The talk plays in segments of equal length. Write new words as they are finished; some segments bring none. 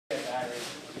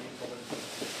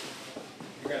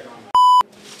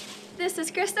this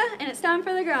is Krista, and it's time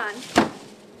for the grind.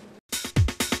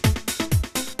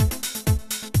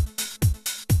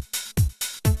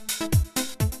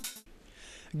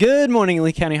 Good morning,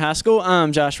 Lee County High School.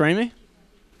 I'm Josh Ramey.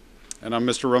 And I'm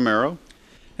Mr. Romero.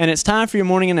 And it's time for your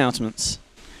morning announcements.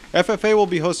 FFA will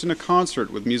be hosting a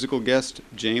concert with musical guest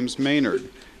James Maynard.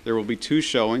 There will be 2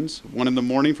 showings, one in the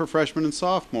morning for freshmen and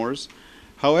sophomores.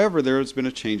 However, there has been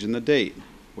a change in the date.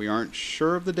 We aren't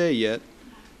sure of the day yet,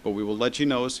 but we will let you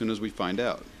know as soon as we find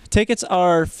out. Tickets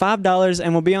are $5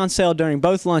 and will be on sale during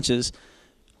both lunches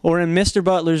or in Mr.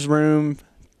 Butler's room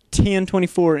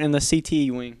 1024 in the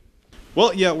CTE wing.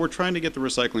 Well, yeah, we're trying to get the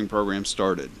recycling program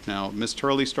started. Now, Miss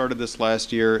Turley started this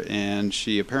last year, and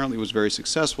she apparently was very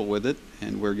successful with it,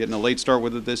 and we're getting a late start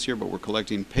with it this year, but we're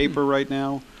collecting paper right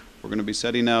now. We're going to be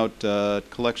setting out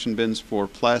collection bins for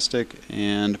plastic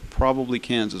and probably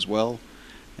cans as well,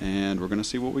 and we're going to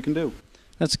see what we can do.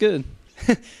 That's good.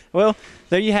 Well,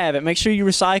 there you have it. Make sure you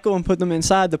recycle and put them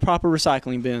inside the proper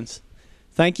recycling bins.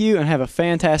 Thank you, and have a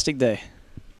fantastic day.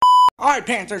 All right,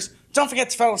 Panthers, don't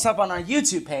forget to follow us up on our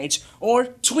YouTube page or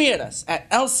tweet at us at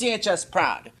LCHS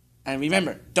Proud. And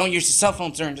remember, don't use your cell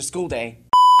phones during the school day.